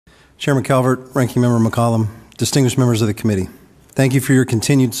Chairman Calvert, Ranking Member McCollum, distinguished members of the committee, thank you for your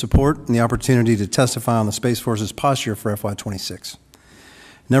continued support and the opportunity to testify on the Space Force's posture for FY26.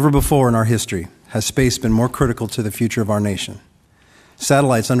 Never before in our history has space been more critical to the future of our nation.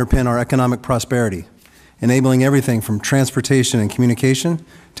 Satellites underpin our economic prosperity, enabling everything from transportation and communication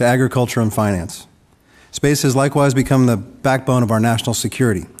to agriculture and finance. Space has likewise become the backbone of our national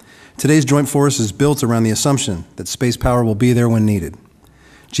security. Today's joint force is built around the assumption that space power will be there when needed.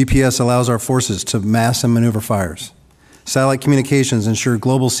 GPS allows our forces to mass and maneuver fires. Satellite communications ensure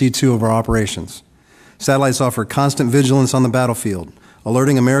global C2 of our operations. Satellites offer constant vigilance on the battlefield,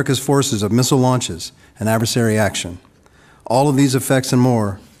 alerting America's forces of missile launches and adversary action. All of these effects and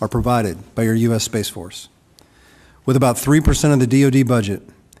more are provided by your U.S. Space Force. With about 3% of the DoD budget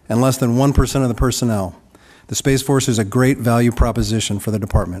and less than 1% of the personnel, the Space Force is a great value proposition for the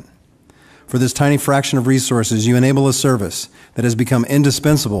department. For this tiny fraction of resources, you enable a service that has become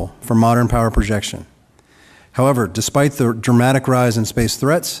indispensable for modern power projection. However, despite the dramatic rise in space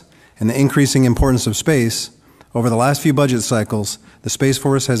threats and the increasing importance of space, over the last few budget cycles, the Space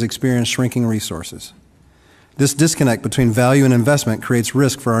Force has experienced shrinking resources. This disconnect between value and investment creates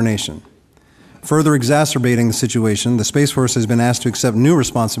risk for our nation. Further exacerbating the situation, the Space Force has been asked to accept new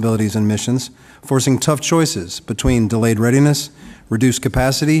responsibilities and missions, forcing tough choices between delayed readiness, reduced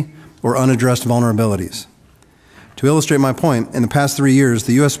capacity, or unaddressed vulnerabilities. To illustrate my point, in the past 3 years,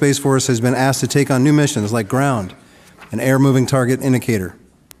 the U.S. Space Force has been asked to take on new missions like ground and air moving target indicator,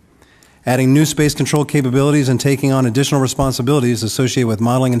 adding new space control capabilities and taking on additional responsibilities associated with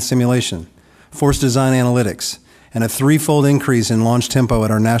modeling and simulation, force design analytics, and a threefold increase in launch tempo at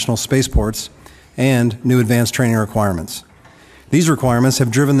our national spaceports and new advanced training requirements. These requirements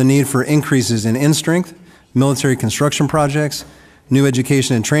have driven the need for increases in in-strength, military construction projects, new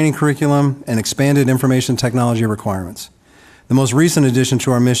education and training curriculum, and expanded information technology requirements. The most recent addition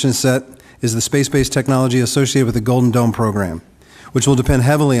to our mission set is the space-based technology associated with the Golden Dome program, which will depend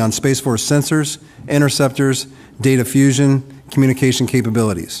heavily on Space Force sensors, interceptors, data fusion, communication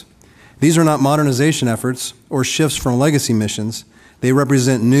capabilities. These are not modernization efforts or shifts from legacy missions. They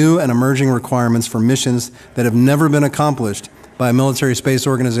represent new and emerging requirements for missions that have never been accomplished by a military space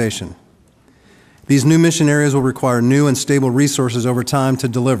organization. These new mission areas will require new and stable resources over time to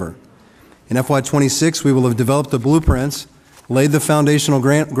deliver. In FY26, we will have developed the blueprints, laid the foundational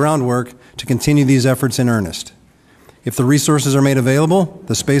groundwork to continue these efforts in earnest. If the resources are made available,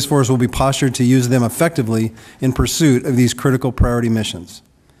 the Space Force will be postured to use them effectively in pursuit of these critical priority missions.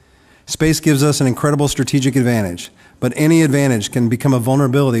 Space gives us an incredible strategic advantage, but any advantage can become a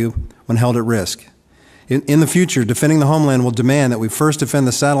vulnerability when held at risk. In the future, defending the homeland will demand that we first defend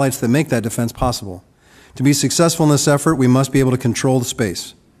the satellites that make that defense possible. To be successful in this effort, we must be able to control the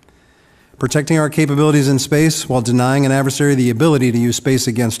space. Protecting our capabilities in space while denying an adversary the ability to use space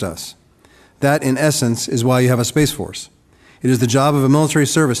against us. That, in essence, is why you have a Space Force. It is the job of a military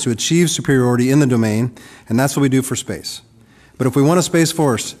service to achieve superiority in the domain, and that's what we do for space. But if we want a Space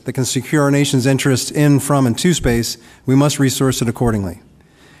Force that can secure our nation's interests in, from, and to space, we must resource it accordingly.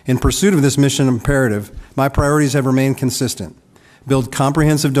 In pursuit of this mission imperative, my priorities have remained consistent. Build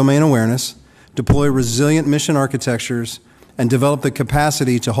comprehensive domain awareness, deploy resilient mission architectures, and develop the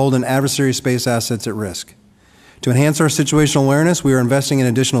capacity to hold an adversary space assets at risk. To enhance our situational awareness, we are investing in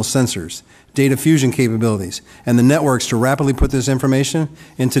additional sensors, data fusion capabilities, and the networks to rapidly put this information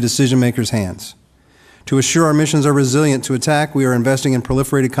into decision-makers' hands. To assure our missions are resilient to attack, we are investing in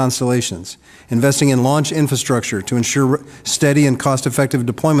proliferated constellations, investing in launch infrastructure to ensure steady and cost-effective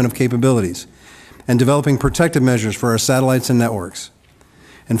deployment of capabilities, and developing protective measures for our satellites and networks.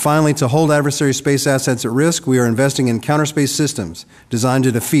 And finally, to hold adversary space assets at risk, we are investing in counterspace systems designed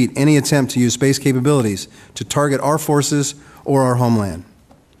to defeat any attempt to use space capabilities to target our forces or our homeland.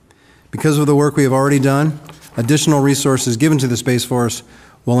 Because of the work we have already done, additional resources given to the Space Force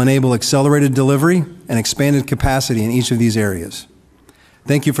will enable accelerated delivery and expanded capacity in each of these areas.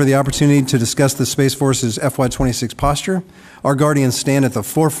 Thank you for the opportunity to discuss the Space Force's FY26 posture. Our guardians stand at the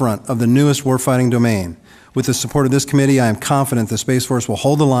forefront of the newest warfighting domain. With the support of this committee, I am confident the Space Force will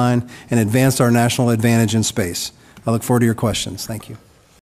hold the line and advance our national advantage in space. I look forward to your questions. Thank you.